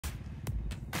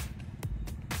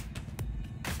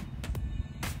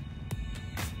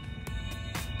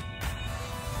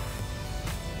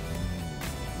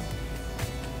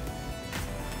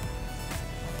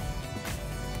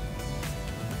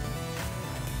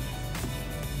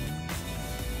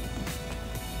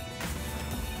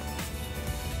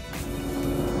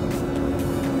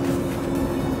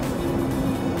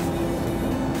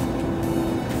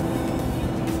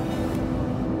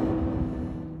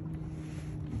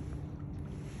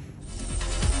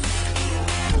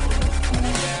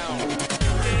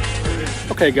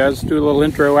Hey guys, let's do a little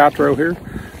intro outro here.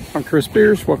 I'm Chris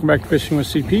Beers. Welcome back to Fishing with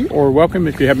CP, or welcome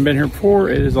if you haven't been here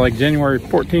before. It is like January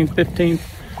 14th, 15th.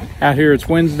 Out here it's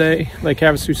Wednesday, Lake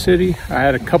Havasu City. I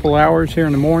had a couple hours here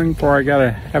in the morning before I gotta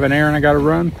have an errand I gotta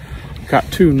run.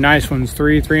 Got two nice ones,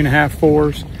 3.5,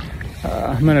 4s.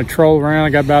 I'm gonna troll around. I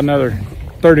got about another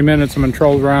 30 minutes. I'm gonna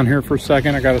troll around here for a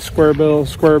second. I got a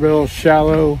squarebill,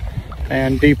 shallow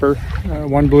and deeper.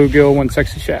 One bluegill, one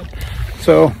sexy shad.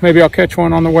 So maybe I'll catch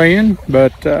one on the way in,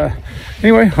 but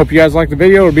anyway, hope you guys like the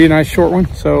video. It'll be a nice short one.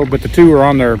 So, but the two are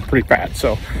on there pretty fat,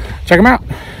 so check them out.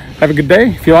 Have a good day.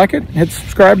 If you like it, hit the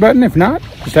subscribe button. If not,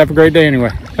 just have a great day anyway.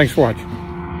 Thanks for watching.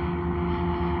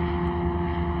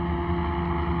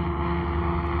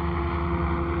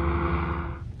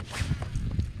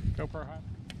 GoPro high.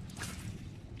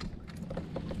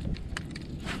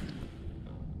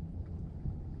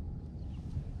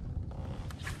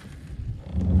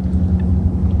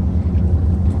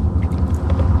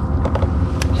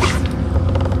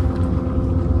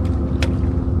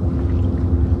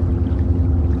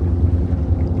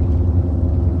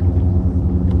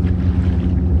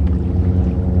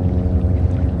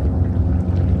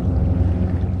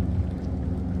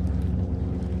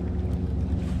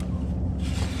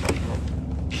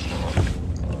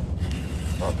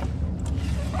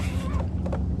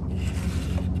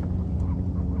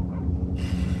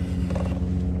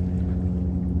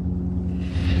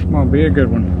 Come on, be a good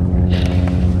one.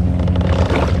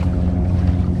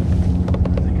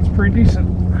 I think it's pretty decent.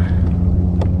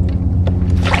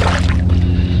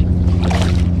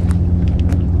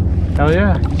 Hell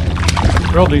yeah,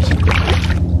 real decent.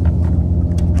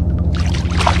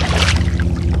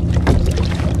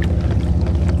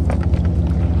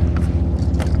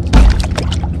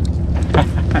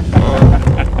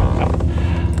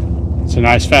 It's a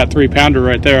nice fat 3-pounder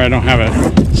right there. I don't have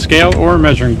a scale or a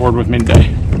measuring board with me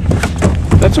today.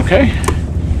 That's okay.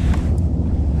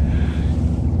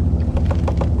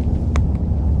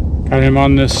 Got him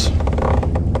on this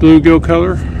bluegill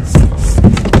color.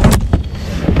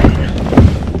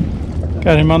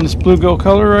 Got him on this bluegill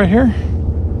color right here.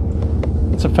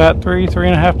 It's a fat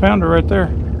 3.5 pounder right there.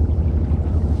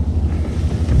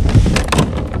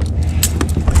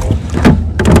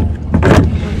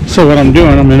 So what I'm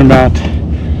doing, I'm in about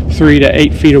 3 to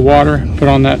 8 feet of water. Put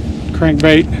on that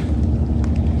crankbait.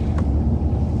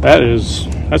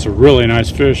 That's a really nice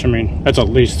fish. I mean, that's at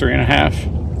least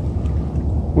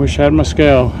 3.5. Wish I had my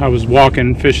scale. I was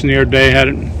walking, fishing the other day,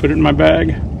 hadn't put it in my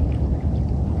bag.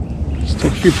 Let's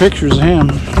take a few pictures of him.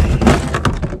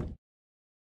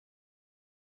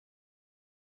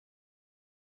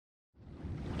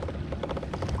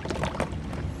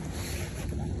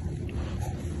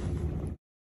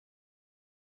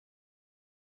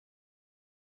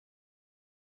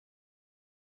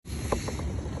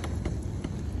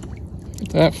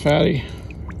 That fatty.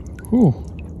 Whew.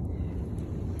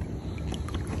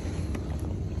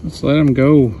 Let's let him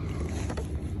go.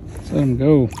 Let's let him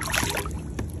go.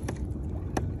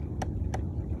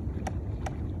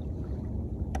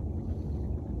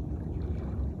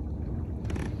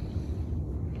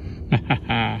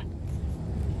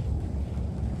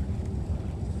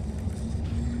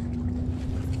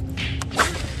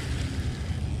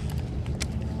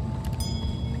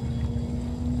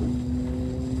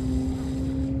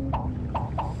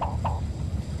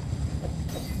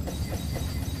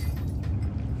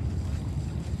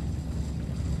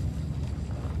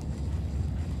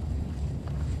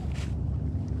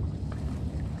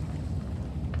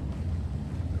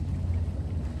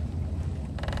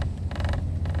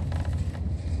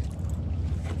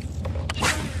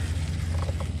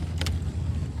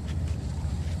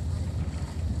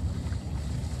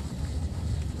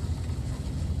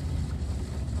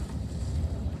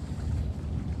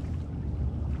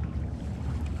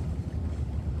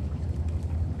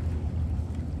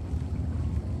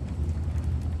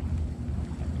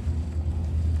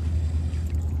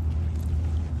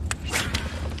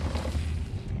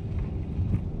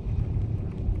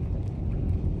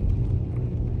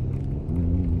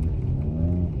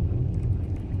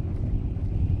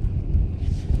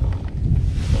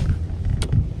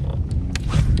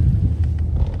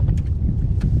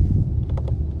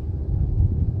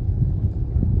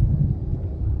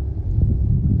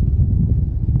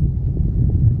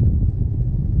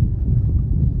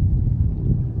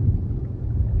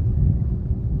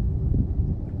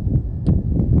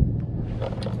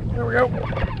 There we go.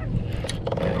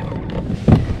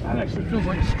 That actually feels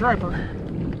like a striper.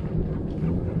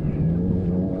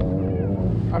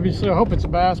 Obviously, I hope it's a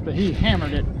bass, but he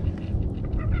hammered it.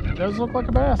 It does look like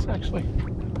a bass, actually.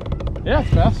 Yeah,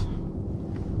 it's a bass.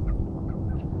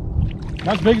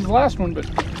 Not as big as the last one, but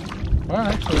well,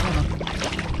 actually, I don't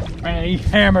know. Man, he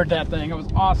hammered that thing. It was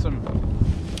awesome.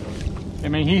 I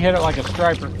mean, he hit it like a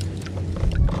striper.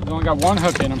 He's only got one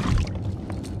hook in him.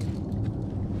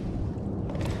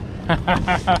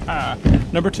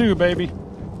 Number 2, baby.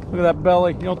 Look at that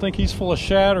belly. You don't think he's full of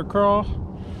shad or crawl?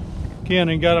 Again,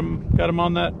 he got him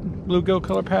on that bluegill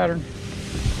color pattern.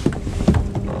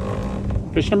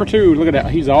 Fish number 2. Look at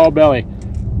that. He's all belly.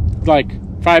 Like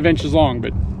 5 inches long,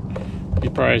 but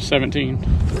he's probably 17.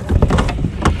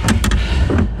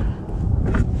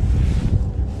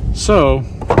 So,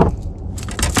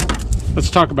 let's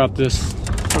talk about this.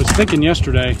 I was thinking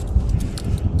yesterday,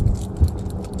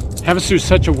 Havasu is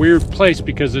such a weird place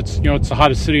because it's, you know, it's the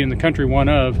hottest city in the country, one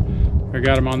of. I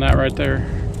got him on that right there.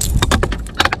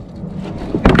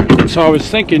 And so I was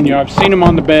thinking, you know, I've seen them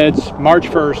on the beds March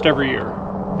 1st every year.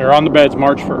 They're on the beds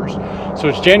March 1st. So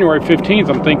it's January 15th.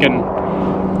 I'm thinking,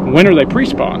 when are they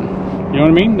pre-spawn? You know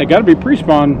what I mean? They got to be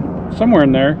pre-spawn somewhere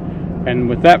in there. And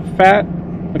with that fat,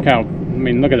 look how, I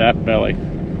mean, look at that belly.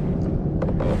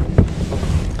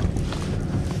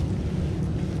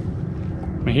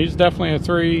 I mean, he's definitely a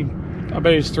 3, I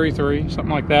bet he's 3.3, something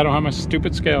like that. I don't have my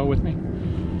stupid scale with me.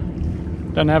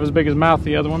 Doesn't have as big as mouth,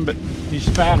 the other one, but he's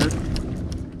fatter.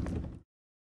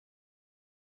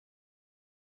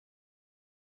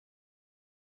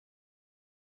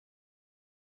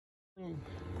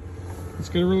 Let's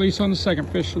get a release on the second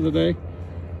fish of the day.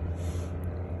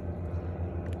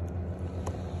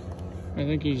 I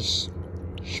think he's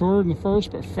shorter than the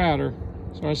first, but fatter.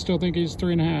 So I still think he's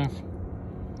 3.5.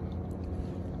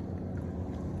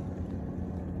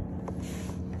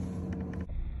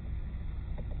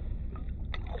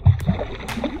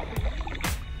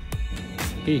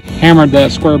 He hammered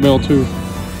that squarebill too.